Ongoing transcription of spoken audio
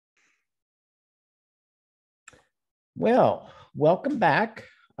Well, welcome back,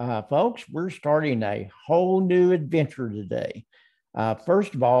 folks. We're starting a whole new adventure today.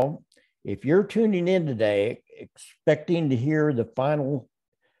 First of all, if you're tuning in today expecting to hear the final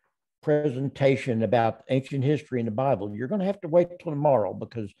presentation about ancient history in the Bible, you're going to have to wait till tomorrow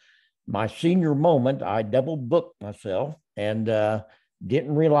because my senior moment, I double booked myself and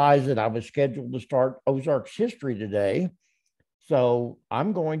didn't realize that I was scheduled to start Ozarks history today. So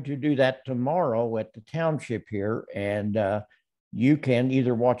I'm going to do that tomorrow at the township here, and you can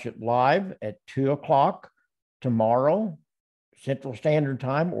either watch it live at 2 o'clock tomorrow, Central Standard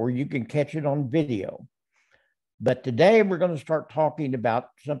Time, or you can catch it on video. But today we're going to start talking about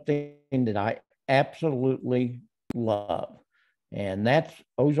something that I absolutely love, and that's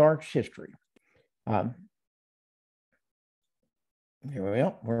Ozarks history. Um,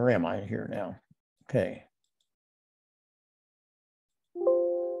 well, where am I here now? Okay.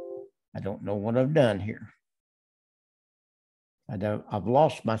 I don't know what I've done here. I've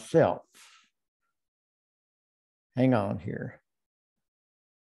lost myself. Hang on here.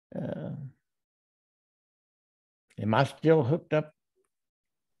 Am I still hooked up?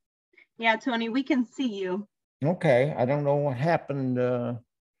 Yeah, Tony, we can see you. Okay, I don't know what happened.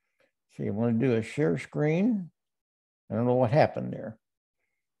 See, I want to do a share screen. I don't know what happened there.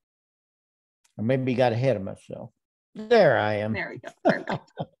 Or maybe got ahead of myself. There I am. There we go.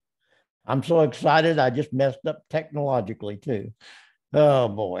 Perfect. I'm so excited. I just messed up technologically too. Oh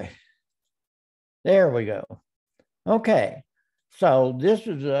boy. There we go. Okay. So this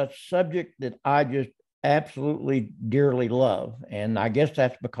is a subject that I just absolutely dearly love. And I guess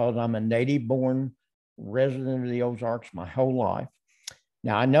that's because I'm a native born resident of the Ozarks my whole life.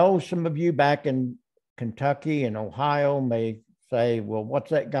 Now, I know some of you back in Kentucky and Ohio may say, well, what's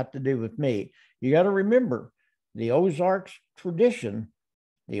that got to do with me? You got to remember the Ozarks tradition,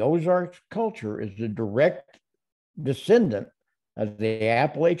 the Ozarks culture is the direct descendant of the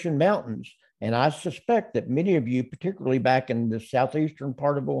Appalachian Mountains. And I suspect that many of you, particularly back in the southeastern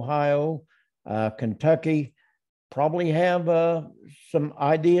part of Ohio, Kentucky, probably have some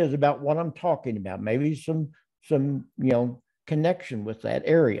ideas about what I'm talking about, maybe some connection with that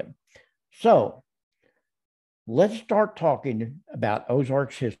area. So let's start talking about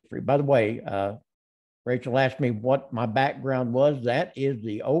Ozarks history. By the way, Rachel asked me what my background was. That is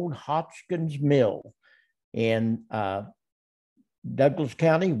the old Hotchkins Mill in Douglas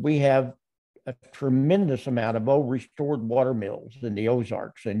County. We have a tremendous amount of old restored water mills in the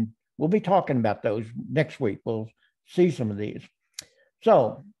Ozarks, and we'll be talking about those next week. We'll see some of these.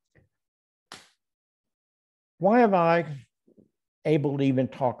 So why am I able to even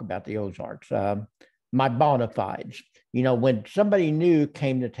talk about the Ozarks? My bona fides. You know, when somebody new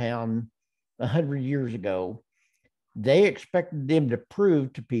came to town 100 years ago, they expected them to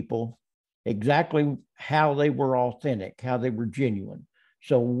prove to people exactly how they were authentic, how they were genuine.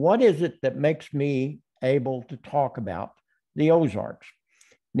 So what is it that makes me able to talk about the Ozarks?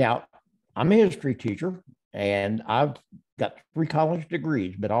 Now, I'm a history teacher and I've got 3 college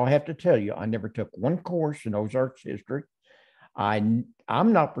degrees, but I'll have to tell you, I never took one course in Ozarks history. I'm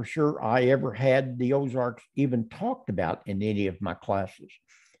not for sure I ever had the Ozarks even talked about in any of my classes.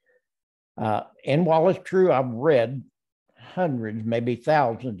 And while it's true, I've read hundreds, maybe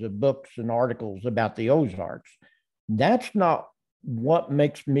thousands of books and articles about the Ozarks, that's not what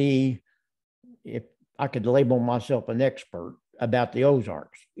makes me, if I could label myself an expert about the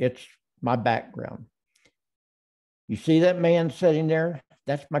Ozarks, it's my background. You see that man sitting there?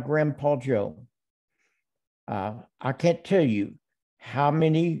 That's my grandpa Joe. I can't tell you how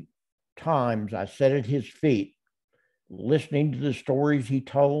many times I sat at his feet listening to the stories he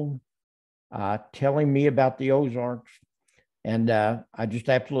told, telling me about the Ozarks. And I just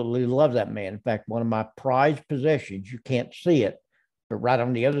absolutely love that man. In fact, one of my prized possessions, you can't see it, but right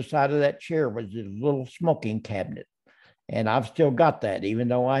on the other side of that chair was his little smoking cabinet. And I've still got that, even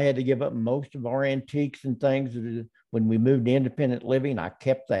though I had to give up most of our antiques and things. When we moved to independent living, I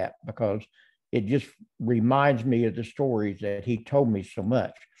kept that because it just reminds me of the stories that he told me so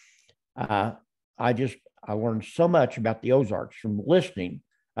much. I learned so much about the Ozarks from listening,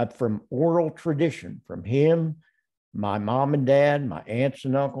 from oral tradition, from him, my mom and dad, my aunts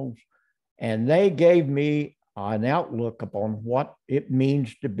and uncles, and they gave me an outlook upon what it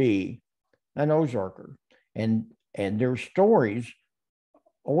means to be an Ozarker. And their stories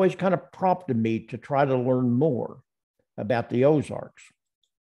always kind of prompted me to try to learn more about the Ozarks.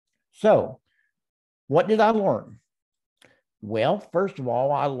 So, what did I learn? Well, first of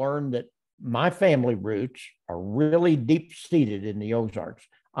all, I learned that my family roots are really deep seated in the Ozarks.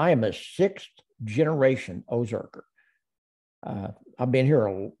 I am a 6th generation Ozarker. I've been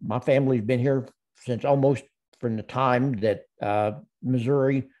here, my family's been here since almost from the time that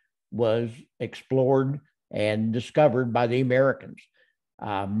Missouri was explored and discovered by the Americans.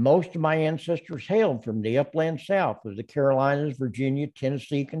 Most of my ancestors hailed from the upland south of the Carolinas, Virginia,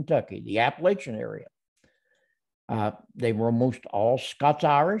 Tennessee, Kentucky, the Appalachian area. They were almost all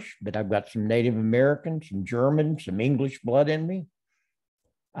Scots-Irish, but I've got some Native American, some German, some English blood in me.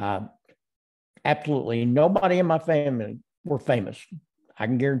 Absolutely nobody in my family were famous. I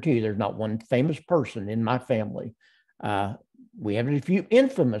can guarantee you there's not one famous person in my family. We have a few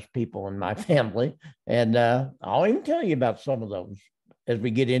infamous people in my family, and I'll even tell you about some of those as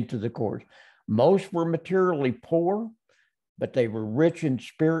we get into the course. Most were materially poor, but they were rich in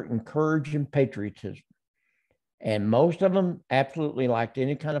spirit and courage and patriotism. And most of them absolutely lacked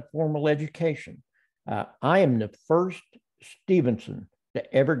any kind of formal education. I am the first Stevenson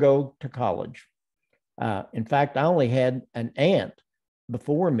to ever go to college. In fact, I only had an aunt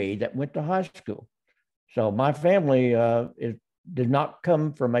before me that went to high school. So my family did not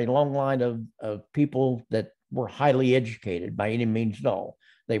come from a long line of people that were highly educated by any means at all.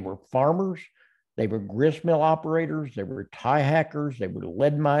 They were farmers, they were grist mill operators, they were tie hackers, they were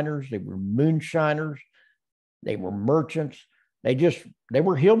lead miners, they were moonshiners, they were merchants. They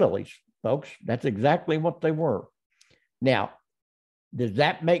were hillbillies, folks. That's exactly what they were. Now, does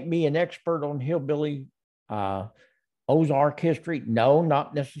that make me an expert on hillbilly Ozark history? No,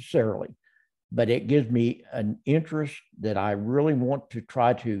 not necessarily. But it gives me an interest that I really want to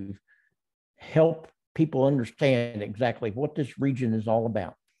try to help people understand exactly what this region is all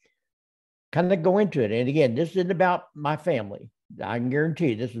about. Kind of go into it. And again, this isn't about my family. I can guarantee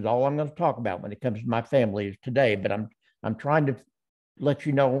you this is all I'm going to talk about when it comes to my family today, but I'm trying to let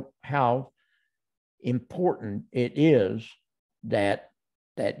you know how important it is that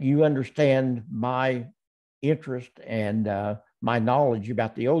you understand my interest and my knowledge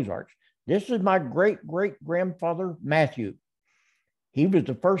about the Ozarks. This is my great-great-grandfather, Matthew. He was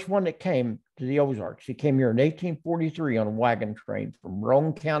the first one that came to the Ozarks. He came here in 1843 on a wagon train from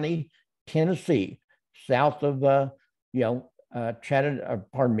Roane County, Tennessee, south of,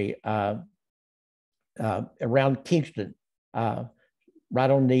 Chattanooga, around Kingston,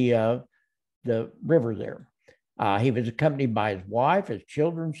 right on the river there. He was accompanied by his wife, his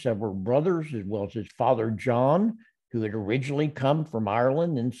children, several brothers, as well as his father, John, who had originally come from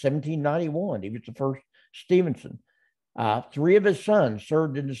Ireland in 1791. He was the first Stevenson. 3 of his sons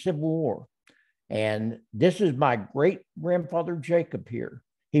served in the Civil War. And this is my great-grandfather, Jacob, here.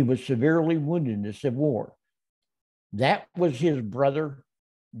 He was severely wounded in the Civil War. That was his brother,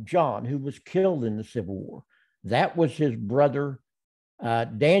 John, who was killed in the Civil War. That was his brother,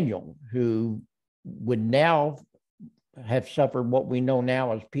 Daniel, who would now have suffered what we know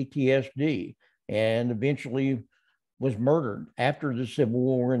now as PTSD and eventually was murdered after the Civil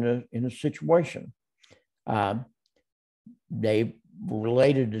War in a situation. They were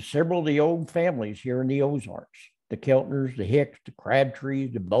related to several of the old families here in the Ozarks, the Keltners, the Hicks, the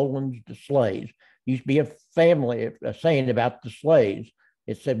Crabtrees, the Bolins, the Slays. Used to be a family, a saying about the Slays.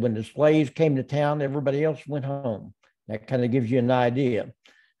 It said when the Slays came to town, everybody else went home. That kind of gives you an idea.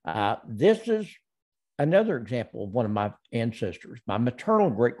 This is another example of one of my ancestors. My maternal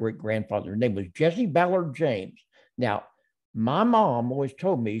great-great-grandfather's name was Jesse Ballard James. Now, my mom always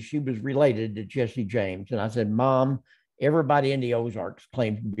told me she was related to Jesse James. And I said, Mom, everybody in the Ozarks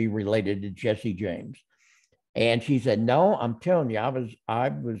claims to be related to Jesse James. And she said, no, I'm telling you, I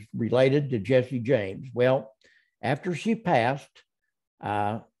was related to Jesse James. Well, after she passed,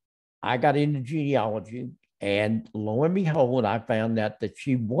 I got into genealogy, and lo and behold, I found out that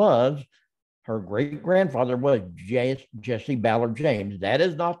her great-grandfather was Jesse Ballard James. That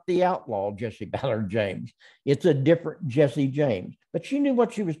is not the outlaw Jesse Ballard James. It's a different Jesse James. But she knew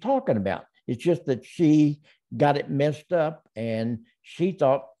what she was talking about. It's just that she got it messed up, and she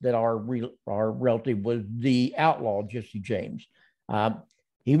thought that our relative was the outlaw Jesse James.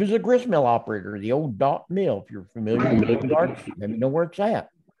 He was a gristmill operator, the old Dot Mill, if you're familiar with the Ozarks, maybe know where it's at.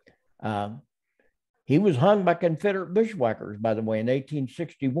 He was hung by Confederate bushwhackers, by the way, in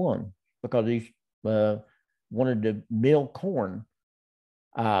 1861 because he wanted to mill corn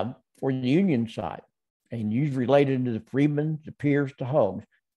for the Union side. And he's related to the Freedmen, the Pierce, the Hogs.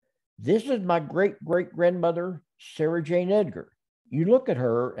 This is my great-great-grandmother, Sarah Jane Edgar. You look at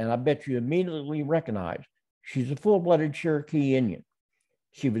her, and I bet you immediately recognize she's a full-blooded Cherokee Indian.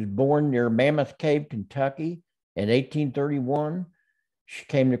 She was born near Mammoth Cave, Kentucky in 1831. She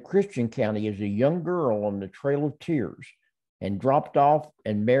came to Christian County as a young girl on the Trail of Tears and dropped off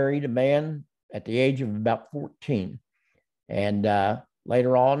and married a man at the age of about 14. And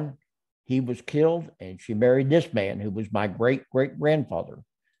later on, he was killed, and she married this man who was my great-great-grandfather.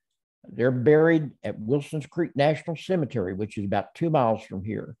 They're buried at Wilson's Creek National Cemetery, which is about 2 miles from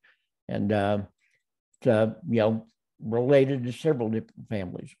here. And, related to several different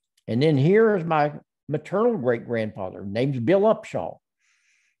families. And then here is my maternal great-grandfather, name's Bill Upshaw.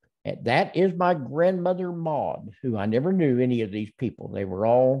 And that is my grandmother, Maud, who I never knew any of these people. They were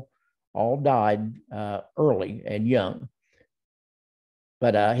all died early and young.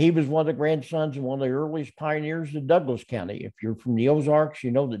 But he was one of the grandsons and one of the earliest pioneers of Douglas County. If you're from the Ozarks, you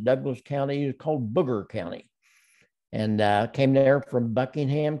know that Douglas County is called Booger County, and came there from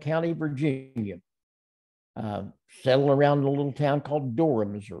Buckingham County, Virginia. Settled around a little town called Dora,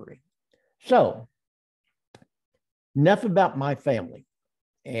 Missouri. So, enough about my family.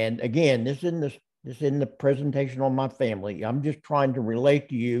 And again, this isn't the presentation on my family. I'm just trying to relate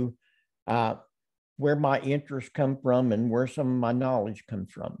to you where my interests come from and where some of my knowledge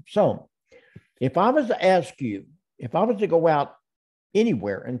comes from. So, if I was to ask you, if I was to go out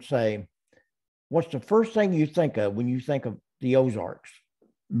anywhere and say, what's the first thing you think of when you think of the Ozarks?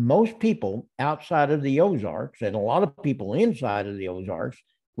 Most people outside of the Ozarks, and a lot of people inside of the Ozarks,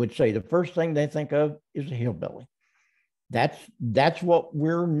 would say the first thing they think of is a hillbilly. That's what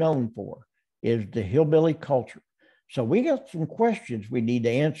we're known for, is the hillbilly culture. So we got some questions we need to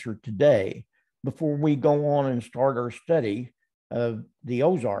answer today before we go on and start our study of the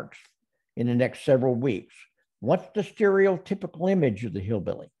Ozarks in the next several weeks. What's the stereotypical image of the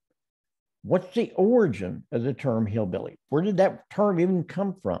hillbilly? What's the origin of the term hillbilly? Where did that term even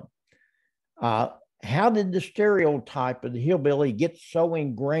come from? How did the stereotype of the hillbilly get so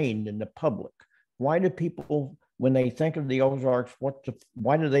ingrained in the public? Why do people, when they think of the Ozarks,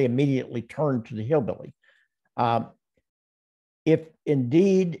 why do they immediately turn to the hillbilly? If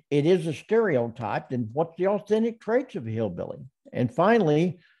indeed it is a stereotype, then what's the authentic traits of a hillbilly? And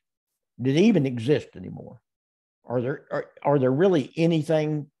finally, did it even exist anymore? Are there really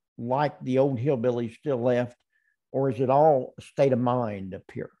anything like the old hillbilly still left, or is it all a state of mind up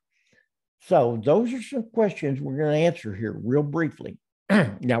here? So those are some questions we're going to answer here real briefly.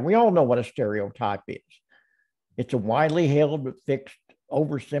 Now, we all know what a stereotype is. It's a widely held but fixed,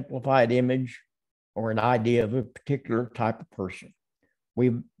 oversimplified image or an idea of a particular type of person.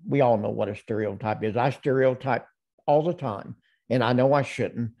 We all know what a stereotype is. I stereotype all the time, and I know I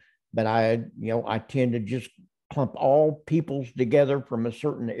shouldn't, but I tend to just clump all peoples together from a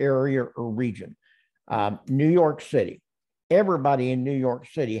certain area or region. New York City. Everybody in New York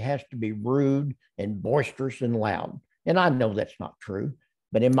City has to be rude and boisterous and loud. And I know that's not true,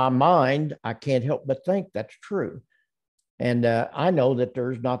 but in my mind, I can't help but think that's true. And I know that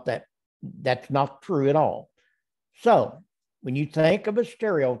that's not true at all. So when you think of a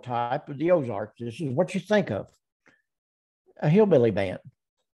stereotype of the Ozarks, this is what you think of: a hillbilly band.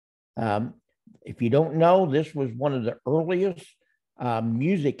 If you don't know, this was one of the earliest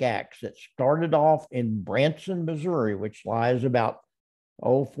music acts that started off in Branson, Missouri, which lies about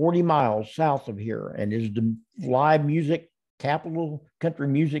 40 miles south of here, and is the live music capital, country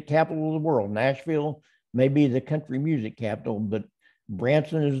music capital of the world. Nashville may be the country music capital, but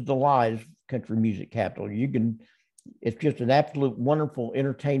Branson is the live country music capital. It's just an absolute wonderful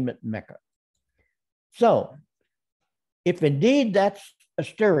entertainment mecca. So, if indeed that's a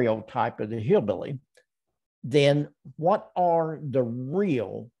stereotype of the hillbilly, then what are the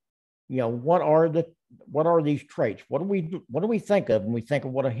real, what are these traits? What do we think of when we think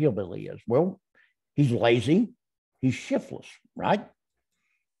of what a hillbilly is? Well, he's lazy, he's shiftless, right?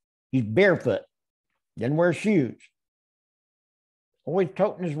 He's barefoot, doesn't wear shoes, always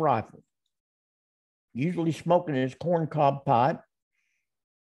toting his rifle, usually smoking his corncob pipe,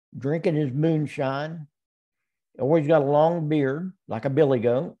 drinking his moonshine, always got a long beard like a billy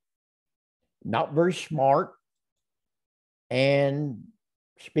goat, not very smart, and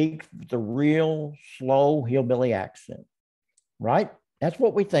speaks the real slow hillbilly accent, right? That's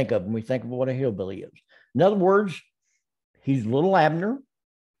what we think of when we think of what a hillbilly is. In other words, he's Little Abner,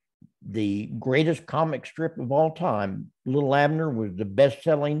 the greatest comic strip of all time. Little Abner was the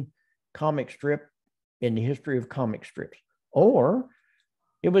best-selling comic strip in the history of comic strips. Or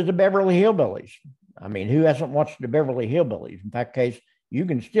it was the Beverly Hillbillies. I mean, who hasn't watched the Beverly Hillbillies? In fact, you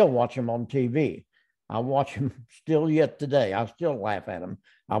can still watch them on TV. I watch them still yet today. I still laugh at them.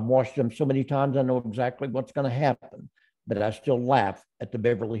 I've watched them so many times, I know exactly what's going to happen, but I still laugh at the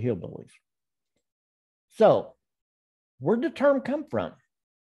Beverly Hillbillies. So, where'd the term come from?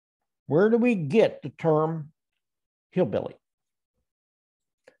 Where do we get the term hillbilly?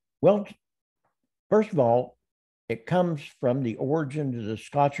 Well, first of all, it comes from the origins of the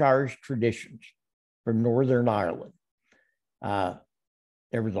Scotch-Irish traditions from Northern Ireland.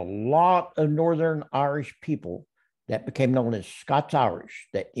 There was a lot of Northern Irish people that became known as Scots-Irish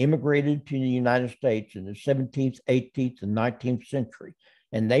that immigrated to the United States in the 17th, 18th, and 19th century.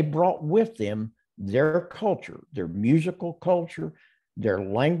 And they brought with them their culture, their musical culture, their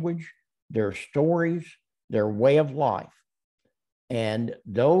language, their stories, their way of life. And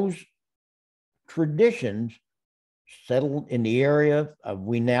those traditions settled in the area of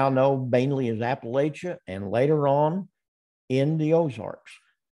we now know mainly as Appalachia and later on in the Ozarks.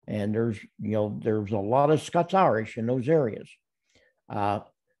 And there's a lot of Scots-Irish in those areas.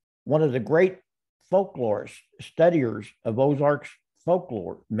 One of the great folklorists, studiers of Ozarks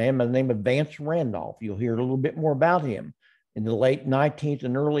folklore, a man by the name of Vance Randolph, you'll hear a little bit more about him, in the late 19th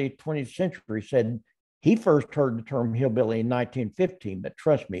and early 20th century, said he first heard the term hillbilly in 1915, but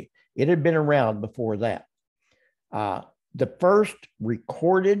trust me, it had been around before that. The first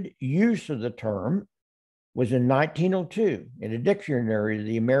recorded use of the term was in 1902 in a dictionary of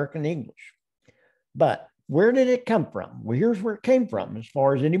the American English. But where did it come from? Well, here's where it came from, as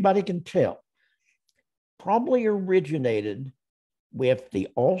far as anybody can tell. Probably originated with the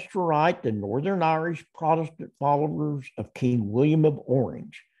Ulsterite, the Northern Irish Protestant followers of King William of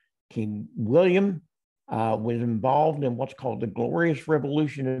Orange. King William was involved in what's called the Glorious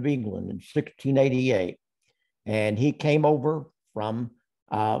Revolution of England in 1688. And he came over from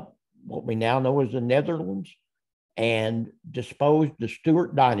what we now know as the Netherlands and disposed the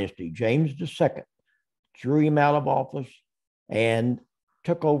Stuart dynasty. James II threw him out of office and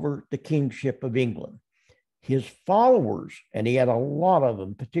took over the kingship of England. His followers, and he had a lot of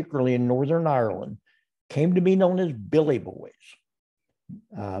them, particularly in Northern Ireland, came to be known as Billy Boys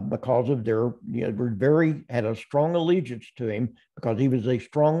because of their, had a strong allegiance to him because he was a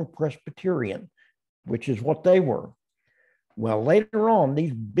strong Presbyterian, which is what they were. Well, later on,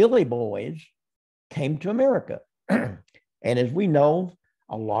 these Billy Boys came to America. And as we know,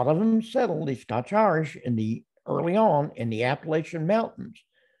 a lot of them settled, the Scotch-Irish, early on in the Appalachian Mountains.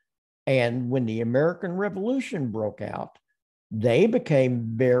 And when the American Revolution broke out, they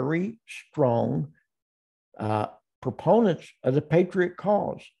became very strong proponents of the patriot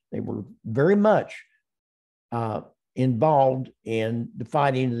cause. They were very much involved in the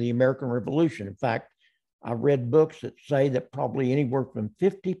fighting of the American Revolution. In fact, I read books that say that probably anywhere from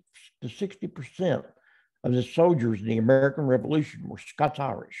 50 to 60% of the soldiers in the American Revolution were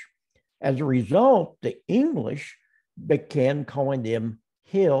Scots-Irish. As a result, the English began calling them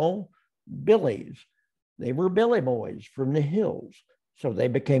hillbillies. They were Billy Boys from the hills, so they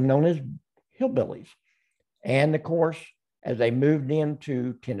became known as hillbillies. And of course, as they moved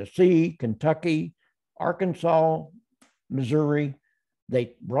into Tennessee, Kentucky, Arkansas, Missouri,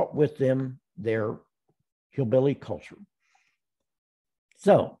 they brought with them their hillbilly culture.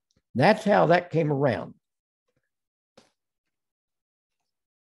 So that's how that came around.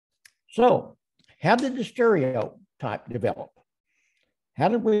 So how did the stereotype develop? How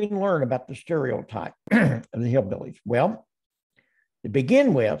did we learn about the stereotype of the hillbillies? Well, to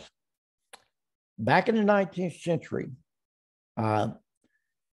begin with, back in the 19th century,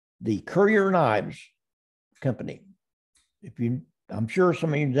 the Currier Knives Company, I'm sure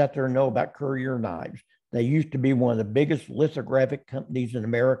some of you out there know about Currier Knives. They used to be one of the biggest lithographic companies in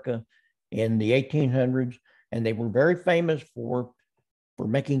America in the 1800s, and they were very famous for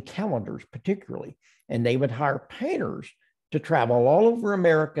making calendars particularly. And they would hire painters to travel all over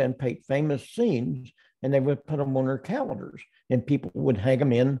America and paint famous scenes, and they would put them on their calendars, and people would hang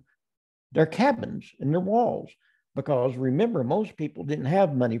them in their cabins and their walls. Because remember, most people didn't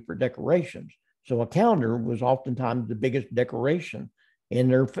have money for decorations. So a calendar was oftentimes the biggest decoration in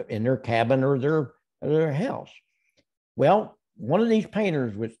their cabin or their house. Well, one of these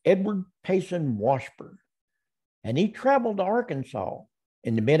painters was Edward Payson Washburn, and he traveled to Arkansas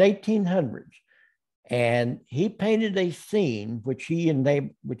in the mid-1800s, and he painted a scene which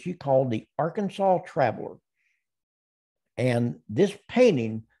he called the Arkansas Traveler. And this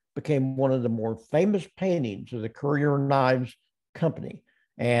painting became one of the more famous paintings of the Currier Knives Company.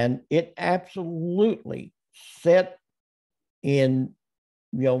 And it absolutely set in,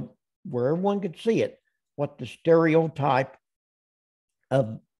 where everyone could see it, what the stereotype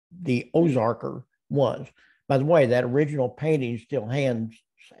of the Ozarker was. By the way, that original painting still hangs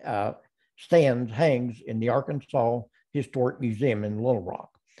in the Arkansas Historic Museum in Little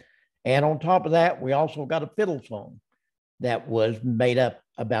Rock. And on top of that, we also got a fiddle song that was made up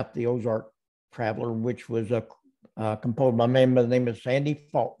about the Ozark Traveler, which was composed by a man by the name of Sandy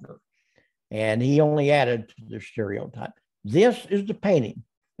Faulkner. And he only added to the stereotype. This is the painting.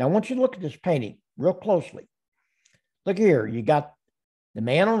 Now, I want you to look at this painting real closely. Look here, you got the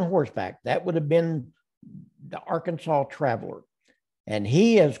man on horseback. That would have been the Arkansas Traveler. And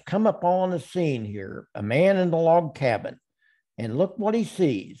he has come upon the scene here, a man in the log cabin. And look what he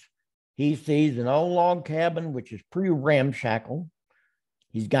sees. He sees an old log cabin, which is pretty ramshackle.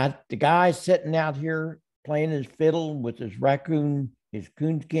 He's got the guy sitting out here playing his fiddle with his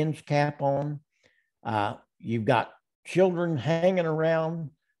coonskin's cap on. You've got children hanging around,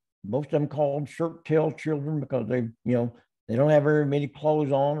 most of them called shirt tail children because they don't have very many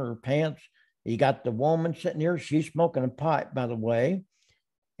clothes on or pants. You got the woman sitting here, she's smoking a pipe, by the way.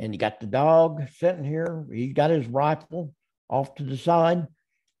 And you got the dog sitting here, he's got his rifle off to the side.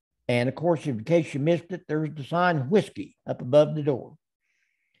 And of course, in case you missed it, there's the sign whiskey up above the door.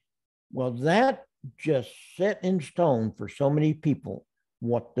 Well, that just set in stone for so many people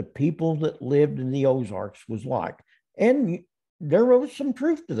what the people that lived in the Ozarks was like. And there was some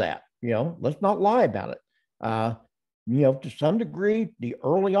truth to that. Let's not lie about it. To some degree, the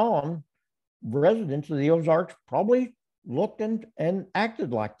early on residents of the Ozarks probably looked and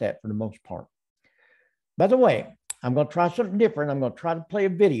acted like that for the most part. By the way, I'm going to try something different. I'm going to try to play a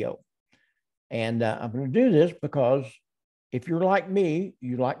video. And I'm going to do this because if you're like me,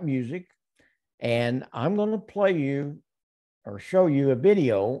 you like music. And I'm going to play you or show you a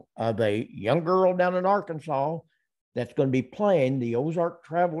video of a young girl down in Arkansas that's going to be playing the Ozark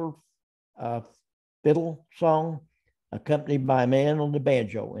Traveler fiddle song accompanied by a man on the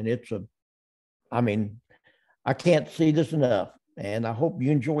banjo. And I can't see this enough. And I hope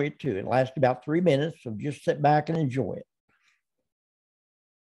you enjoy it too. It lasts about 3 minutes, so just sit back and enjoy it.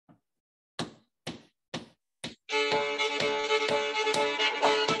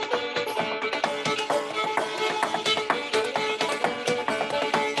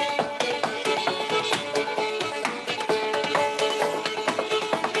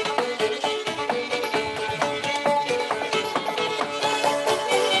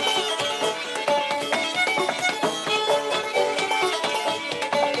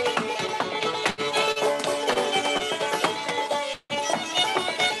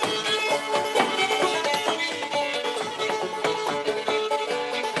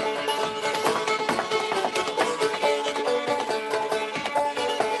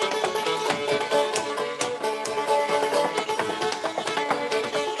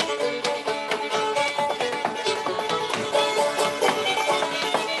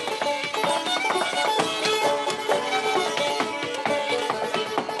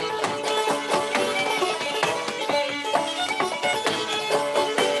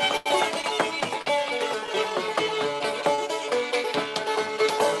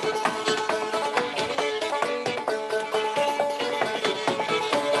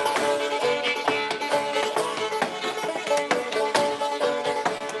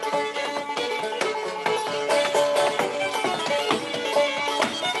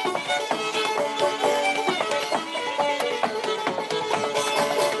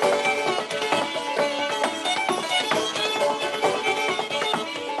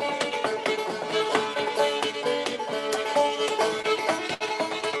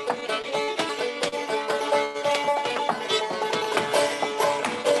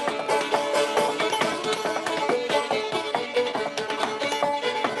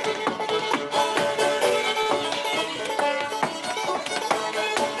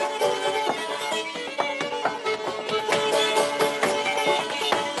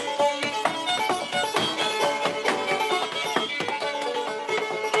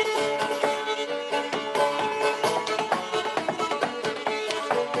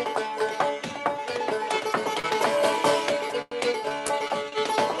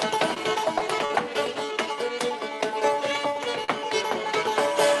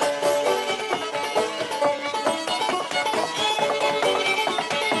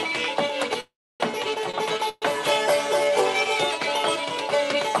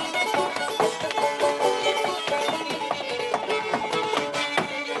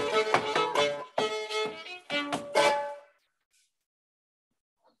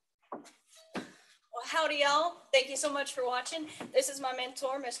 Howdy, y'all. Thank you so much for watching. This is my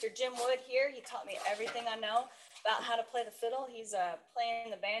mentor, Mr. Jim Wood here. He taught me everything I know about how to play the fiddle. He's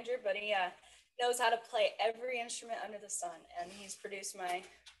playing the banjo, but he knows how to play every instrument under the sun. And he's produced my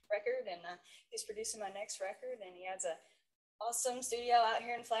record, and he's producing my next record. And he has an awesome studio out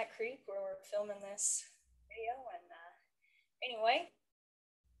here in Flat Creek where we're filming this video. And anyway.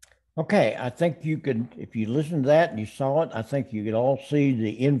 Okay, I think you could, if you listened to that and you saw it, I think you could all see the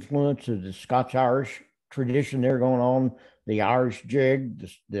influence of the Scotch-Irish tradition there going on, the Irish jig,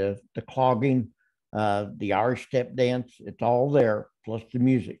 the clogging, the Irish step dance. It's all there, plus the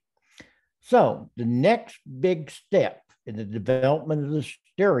music. So the next big step in the development of the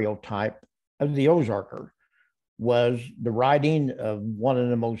stereotype of the Ozarker was the writing of one of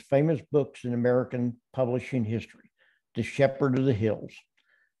the most famous books in American publishing history, The Shepherd of the Hills,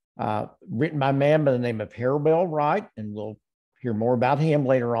 written by a man by the name of Harold Bell Wright, and we'll hear more about him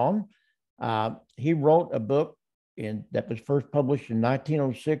later on. He wrote a book that was first published in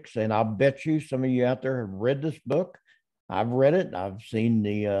 1906, and I'll bet you some of you out there have read this book. I've read it. I've seen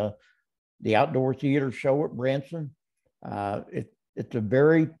the outdoor theater show at Branson. It's a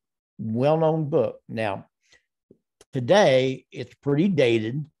very well-known book. Now, today, it's pretty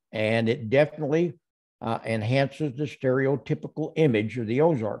dated, and it definitely enhances the stereotypical image of the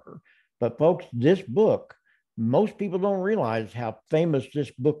Ozarker. But folks, this book, most people don't realize how famous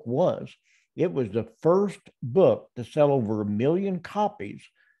this book was. It was the first book to sell over 1 million copies,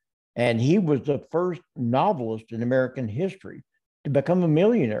 and he was the first novelist in American history to become a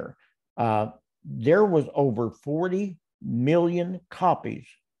millionaire. There was over 40 million copies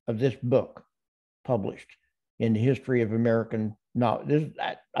of this book published in the history of American knowledge.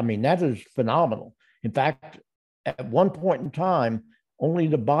 That is phenomenal. In fact, at one point in time, only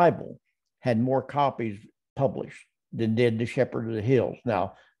the Bible had more copies published than did The Shepherd of the Hills. Now,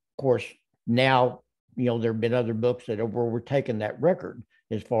 of course, now, there have been other books that have overtaken that record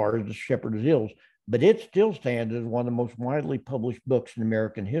as far as The Shepherd of the Hills, but it still stands as one of the most widely published books in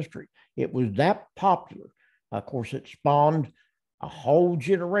American history. It was that popular. Of course, it spawned a whole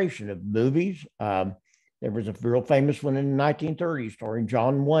generation of movies. There was a real famous one in the 1930s starring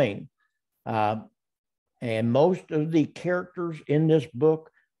John Wayne. And most of the characters in this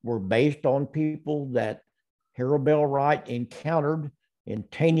book were based on people that Harold Bell Wright encountered in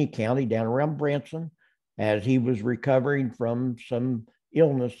Taney County down around Branson as he was recovering from some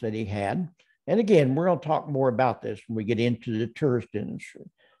illness that he had. And again, we're going to talk more about this when we get into the tourist industry.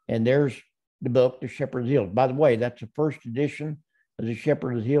 And there's the book, The Shepherd of the Hills. By the way, that's the first edition of The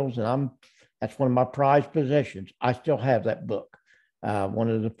Shepherd of the Hills, and that's one of my prized possessions. I still have that book, one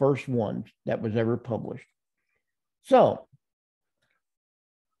of the first ones that was ever published. So,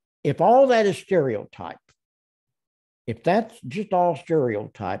 if all that is stereotype, if that's just all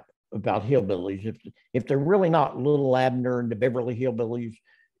stereotype about hillbillies, if they're really not Little Abner and the Beverly Hillbillies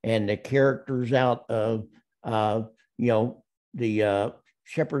and the characters out of the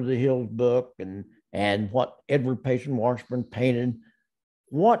Shepherd of the Hills book and what Edward Payson Washburn painted,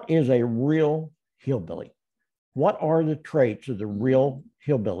 what is a real hillbilly? What are the traits of the real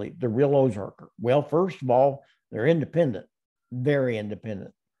hillbilly, the real Ozarker? Well, first of all, they're independent, very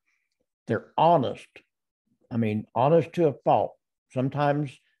independent. They're honest. Honest to a fault.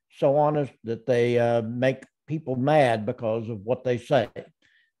 Sometimes so honest that they make people mad because of what they say.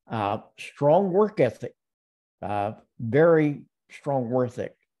 Strong work ethic, very strong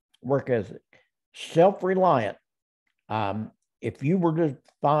work ethic. Self-reliant. If you were to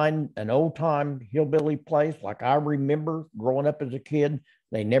find an old-time hillbilly place, like I remember growing up as a kid,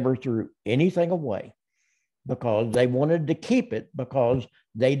 they never threw anything away because they wanted to keep it because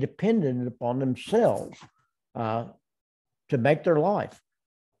they depended upon themselves to make their life.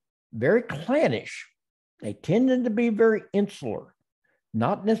 Very clannish. They tended to be very insular,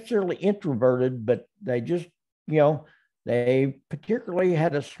 not necessarily introverted, but they just, they particularly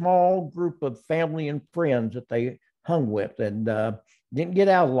had a small group of family and friends that they hung with and didn't get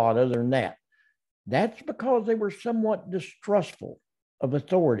out a lot other than that. That's because they were somewhat distrustful of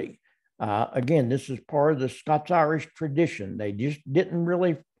authority. Again, this is part of the Scots-Irish tradition. They just didn't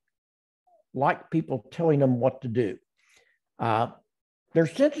really like people telling them what to do. Their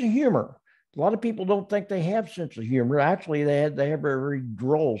sense of humor. A lot of people don't think they have sense of humor. Actually, they have a very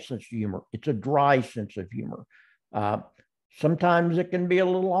droll sense of humor. It's a dry sense of humor. Sometimes it can be a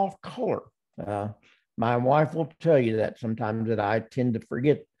little off color. My wife will tell you that sometimes that I tend to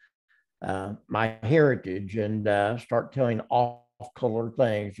forget my heritage and start telling off color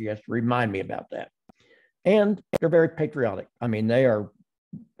things. She has to remind me about that. And they're very patriotic.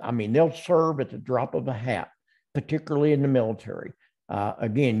 They'll serve at the drop of a hat, particularly in the military.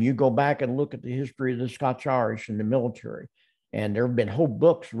 Again, you go back and look at the history of the Scotch-Irish in the military, and there have been whole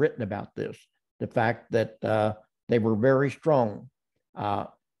books written about this, the fact that they were very strong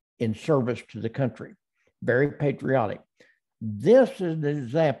in service to the country, very patriotic. This is an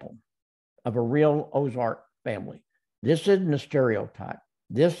example of a real Ozark family. This isn't a stereotype.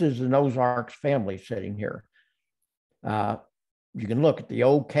 This is an Ozarks family sitting here. You can look at the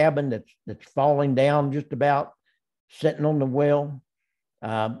old cabin that's falling down just about, sitting on the well.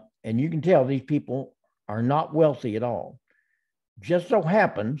 And you can tell these people are not wealthy at all. Just so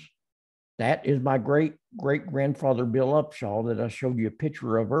happens that is my great-great-grandfather, Bill Upshaw, that I showed you a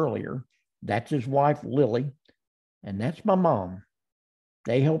picture of earlier. That's his wife, Lily, and that's my mom.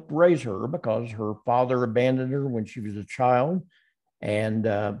 they helped raise her because her father abandoned her when she was a child, and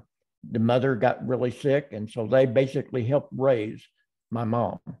the mother got really sick. And so they basically helped raise my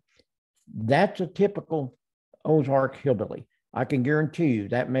mom. That's a typical Ozark hillbilly. I can guarantee you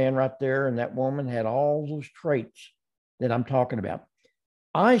that man right there and that woman had all those traits that I'm talking about.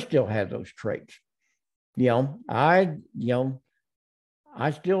 I still have those traits. I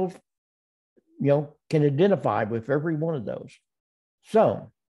still, can identify with every one of those.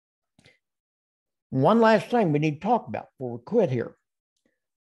 So, one last thing we need to talk about before we quit here.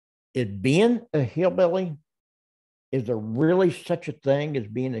 Is being a hillbilly, is there really such a thing as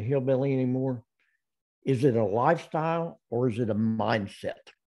being a hillbilly anymore? Is it a lifestyle or is it a mindset?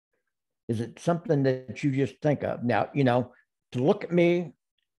 Is it something that you just think of? Now, to look at me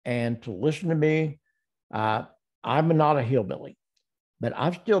and to listen to me, I'm not a hillbilly, but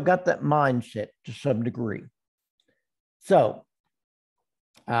I've still got that mindset to some degree. So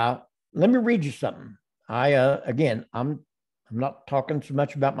let me read you something. I'm not talking so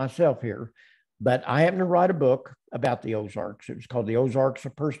much about myself here, but I happen to write a book about the Ozarks. It was called The Ozarks, A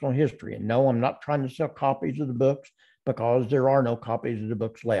Personal History. And no, I'm not trying to sell copies of the books because there are no copies of the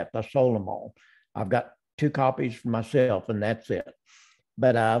books left. I sold them all. I've got 2 copies for myself, and that's it.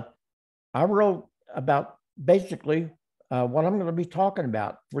 But I wrote about basically what I'm going to be talking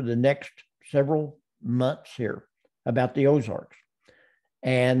about for the next several months here about the Ozarks.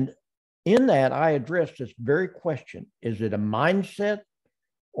 And in that, I addressed this very question. Is it a mindset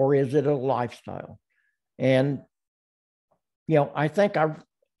or is it a lifestyle? And, I think I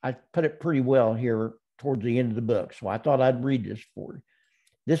put it pretty well here towards the end of the book. So I thought I'd read this for you.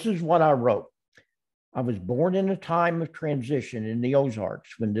 This is what I wrote. I was born in a time of transition in the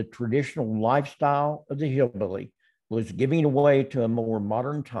Ozarks when the traditional lifestyle of the hillbilly was giving way to a more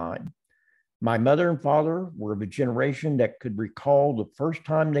modern time. My mother and father were of a generation that could recall the first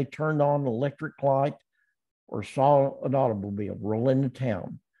time they turned on an electric light or saw an automobile roll into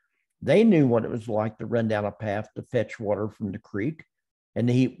town. They knew what it was like to run down a path to fetch water from the creek and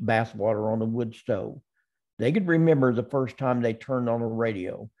to heat bath water on a wood stove. They could remember the first time they turned on a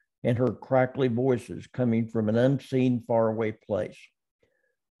radio and heard crackly voices coming from an unseen, faraway place.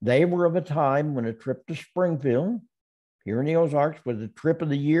 They were of a time when a trip to Springfield, here in the Ozarks, was a trip of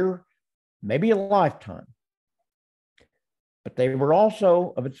the year, maybe a lifetime. But they were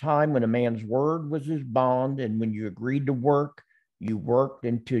also of a time when a man's word was his bond, and when you agreed to work, you worked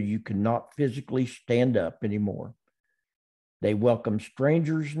until you could not physically stand up anymore. They welcomed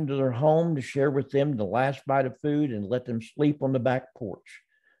strangers into their home to share with them the last bite of food and let them sleep on the back porch,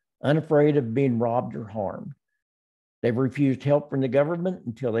 unafraid of being robbed or harmed. They refused help from the government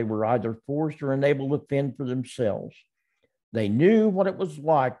until they were either forced or unable to fend for themselves. They knew what it was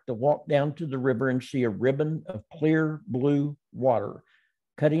like to walk down to the river and see a ribbon of clear blue water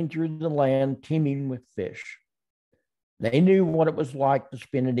cutting through the land teeming with fish. They knew what it was like to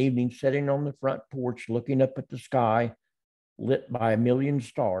spend an evening sitting on the front porch looking up at the sky lit by a million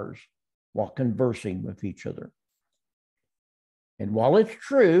stars while conversing with each other. And while it's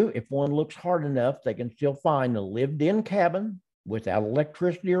true, if one looks hard enough, they can still find a lived-in cabin without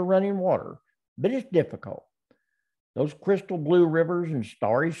electricity or running water, but it's difficult. Those crystal blue rivers and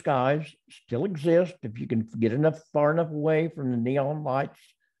starry skies still exist if you can get far enough away from the neon lights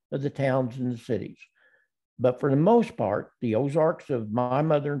of the towns and the cities. But for the most part, the Ozarks of my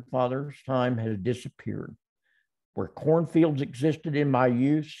mother and father's time has disappeared. Where cornfields existed in my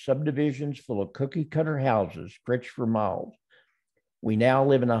youth, subdivisions full of cookie cutter houses stretched for miles. We now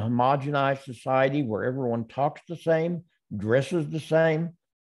live in a homogenized society where everyone talks the same, dresses the same,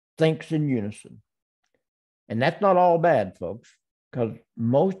 thinks in unison. And that's not all bad, folks, because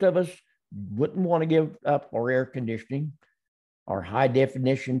most of us wouldn't want to give up our air conditioning, our high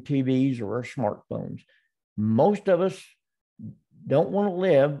definition TVs, or our smartphones. Most of us don't want to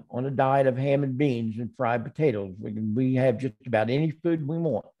live on a diet of ham and beans and fried potatoes. We have just about any food we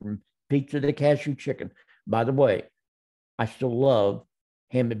want, from pizza to cashew chicken. By the way, I still love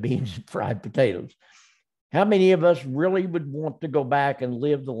ham and beans and fried potatoes. How many of us really would want to go back and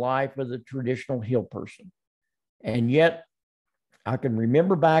live the life of the traditional hill person? And yet, I can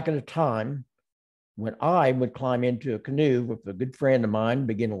remember back at a time when I would climb into a canoe with a good friend of mine,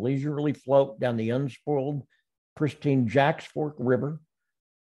 begin a leisurely float down the unspoiled, pristine Jack's Fork River,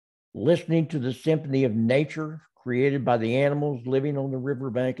 listening to the symphony of nature created by the animals living on the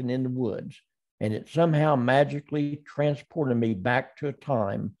riverbank and in the woods. And it somehow magically transported me back to a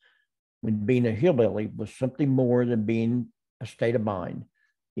time when being a hillbilly was something more than being a state of mind.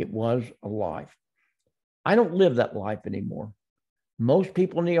 It was a life. I don't live that life anymore. Most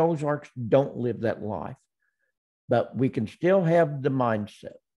people in the Ozarks don't live that life. but we can still have the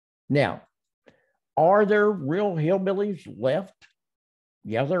mindset. Now, are there real hillbillies left?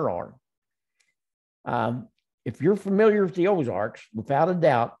 Yeah, there are. If you're familiar with the Ozarks, without a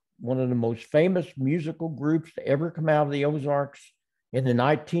doubt, one of the most famous musical groups to ever come out of the Ozarks in the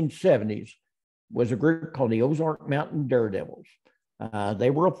 1970s was a group called the Ozark Mountain Daredevils. They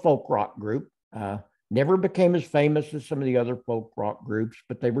were a folk rock group. Never became as famous as some of the other folk rock groups,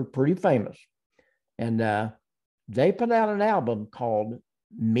 but they were pretty famous. And they put out an album called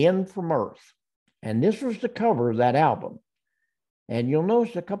Men from Earth. And this was the cover of that album. And you'll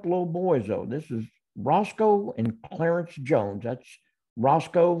notice a couple old boys, though. This is Roscoe and Clarence Jones. That's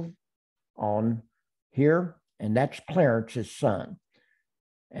Roscoe on here, and that's Clarence's son.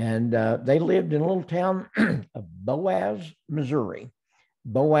 And they lived in a little town of Boaz, Missouri.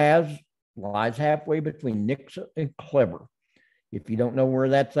 Boaz lies halfway between Nixa and Clever. If you don't know where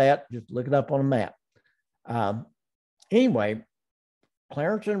that's at, just look it up on a map. Anyway,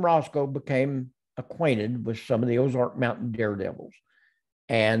 Clarence and Roscoe became acquainted with some of the Ozark Mountain Daredevils.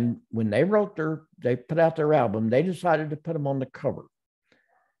 And when they put out their album, they decided to put them on the cover.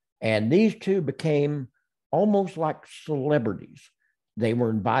 And these two became almost like celebrities. They were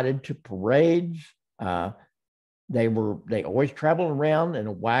invited to parades. They always traveled around in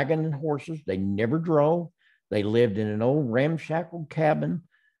a wagon and horses. They never drove. They lived in an old ramshackle cabin,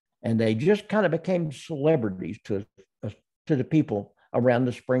 and they just kind of became celebrities to the people around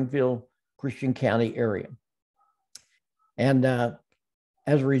the Springfield, Christian County area. And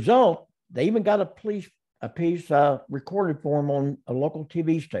as a result, they even got a piece recorded for them on a local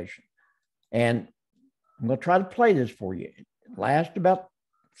TV station. And I'm going to try to play this for you. It lasts about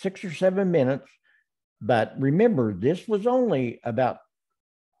 6 or 7 minutes. But remember, this was only about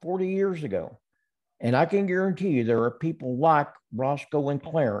 40 years ago. And I can guarantee you there are people like Roscoe and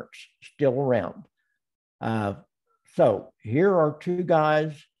Clarence still around. So here are two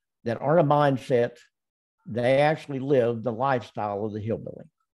guys that aren't a mindset. They actually live the lifestyle of the hillbilly.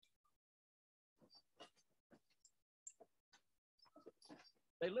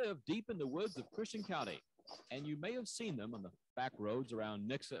 They live deep in the woods of Christian County, and you may have seen them on the back roads around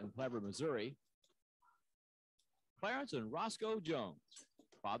Nixa and Clever, Missouri. Clarence and Roscoe Jones,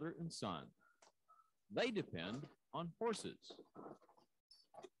 father and son. They depend on horses.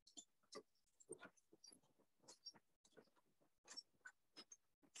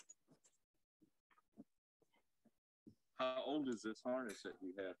 How old is this harness that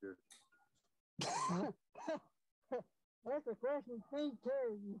you have here? That's a question for me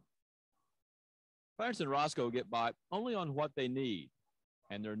too. Clarence and Roscoe get by only on what they need,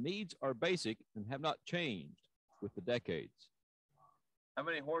 and their needs are basic and have not changed with the decades. How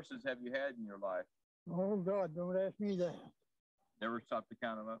many horses have you had in your life? Oh God, don't ask me that. Never stopped to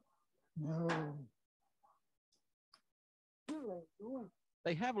count them up? No.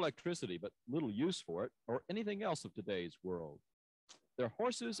 They have electricity, but little use for it or anything else of today's world. Their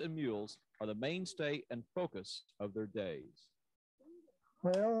horses and mules are the mainstay and focus of their days.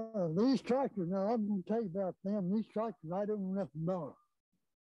 Well, these tractors, now I'm going to tell you about them. These tractors, I don't know nothing about.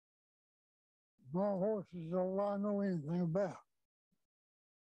 My horses is all I know anything about.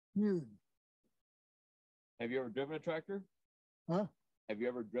 You. Have you ever driven a tractor? Huh? Have you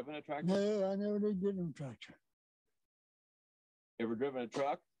ever driven a tractor? No, I never did get in a tractor. Ever driven a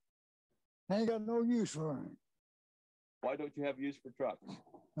truck? I ain't got no use for it. Why don't you have use for trucks?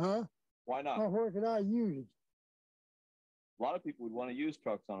 Huh? Why not? Well, where could I use it? A lot of people would want to use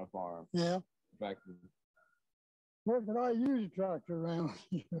trucks on a farm. Yeah. Tractors. Where could I use a tractor around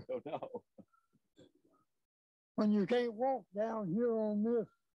here? Don't know. When you can't walk down here on this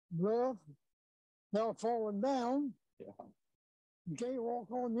bluff without falling down. Yeah. You can't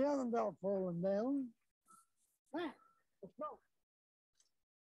walk on the other without falling down. Ah, let's go.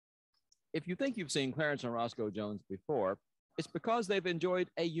 If you think you've seen Clarence and Roscoe Jones before, it's because they've enjoyed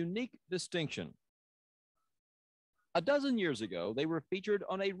a unique distinction. A dozen years ago, they were featured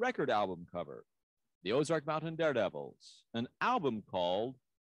on a record album cover, the Ozark Mountain Daredevils, an album called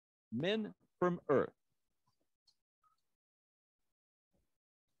Men from Earth.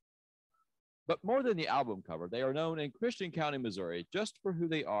 But more than the album cover, they are known in Christian County, Missouri, just for who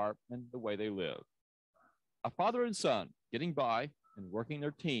they are and the way they live. A father and son getting by and working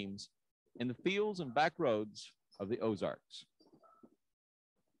their teams in the fields and back roads of the Ozarks.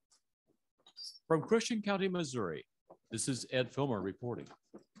 From Christian County, Missouri, this is Ed Filmer reporting.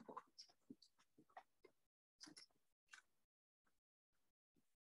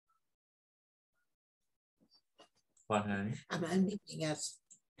 What, honey? I'm unmuting us.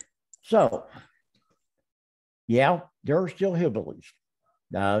 So, yeah, there are still hillbillies.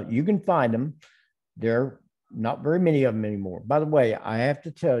 You can find them. They're not very many of them anymore. By the way, I have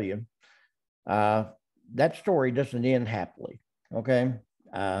to tell you, that story doesn't end happily. Okay.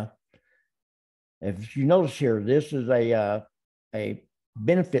 If you notice here, this is a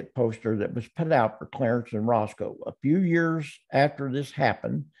benefit poster that was put out for Clarence and Roscoe a few years after this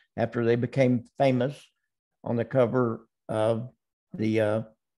happened, after they became famous on the cover of the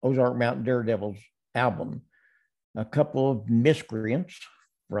Ozark Mountain Daredevils album. A couple of miscreants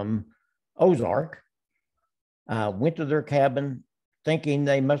from Ozark went to their cabin thinking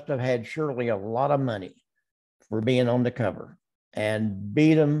they must have had surely a lot of money for being on the cover, and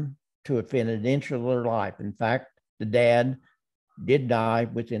beat them to within an inch of their life. In fact, the dad did die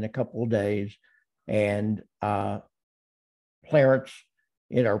within a couple of days, and Clarence,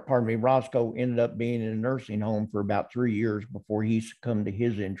 Roscoe ended up being in a nursing home for about 3 years before he succumbed to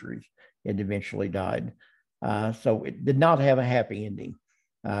his injuries and eventually died. So it did not have a happy ending.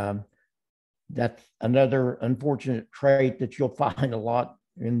 That's another unfortunate trait that you'll find a lot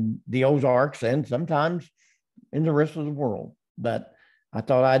in the Ozarks and sometimes in the rest of the world. But I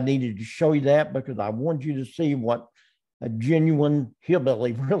thought I needed to show you that because I want you to see what a genuine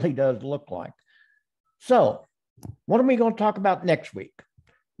hillbilly really does look like. So what are we going to talk about next week?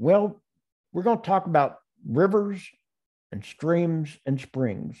 Well, we're going to talk about rivers and streams and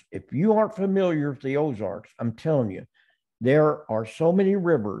springs. If you aren't familiar with the Ozarks, I'm telling you, there are so many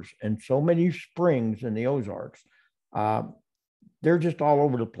rivers and so many springs in the Ozarks. They're just all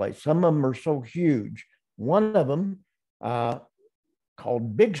over the place. Some of them are so huge. One of them,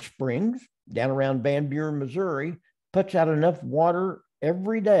 called Big Springs, down around Van Buren, Missouri, puts out enough water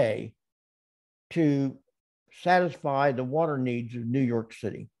every day to satisfy the water needs of New York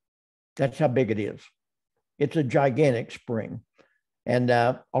City. That's how big it is. It's a gigantic spring. And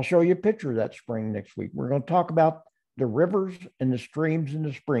I'll show you a picture of that spring next week. We're going to talk about the rivers and the streams and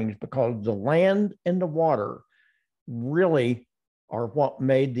the springs, because the land and the water really are what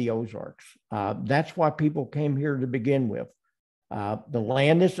made the Ozarks. That's why people came here to begin with. The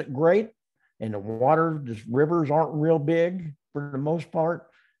land isn't great, and the water, the rivers aren't real big for the most part,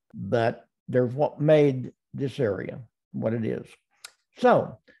 but they're what made this area what it is.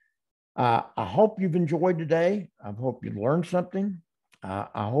 So I hope you've enjoyed today. I hope you learned something.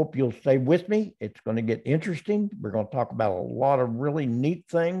 I hope you'll stay with me. It's going to get interesting. We're going to talk about a lot of really neat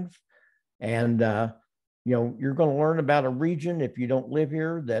things. And, you're going to learn about a region, if you don't live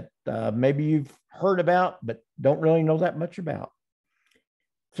here, that maybe you've heard about, but don't really know that much about.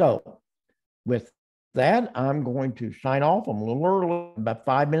 So with that, I'm going to sign off. I'm a little early, about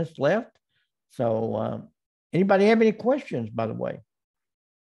 5 minutes left. So anybody have any questions, by the way?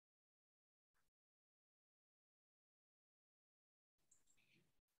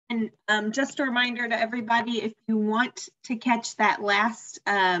 And just a reminder to everybody, if you want to catch that last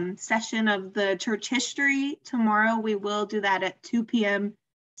session of the church history tomorrow, we will do that at 2 p.m.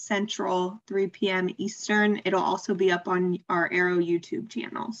 Central, 3 p.m. Eastern. It'll also be up on our Arrow YouTube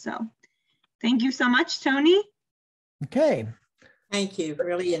channel. So thank you so much, Tony. Okay. Thank you.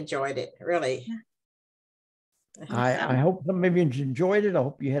 Really enjoyed it. Really. I hope some of you enjoyed it. I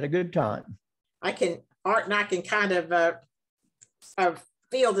hope you had a good time. Art and I can kind of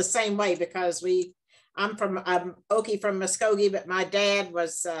feel the same way, because I'm Okie from Muskogee, but my dad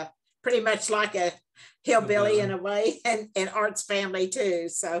was pretty much like a hillbilly in a way, and Art's family too.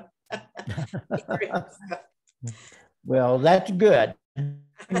 So, well, that's good. I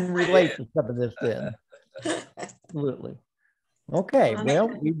can relate to some of this then. Absolutely. Okay. Well,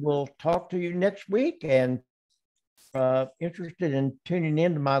 we will talk to you next week, and interested in tuning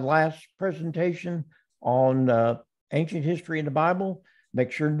into my last presentation on ancient history in the Bible, make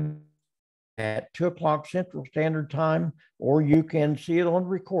sure at 2 o'clock Central Standard Time, or you can see it on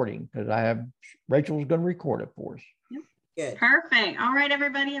recording, because Rachel's going to record it for us. Good. Perfect. All right,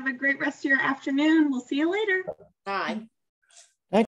 everybody, have a great rest of your afternoon. We'll see you later. Bye.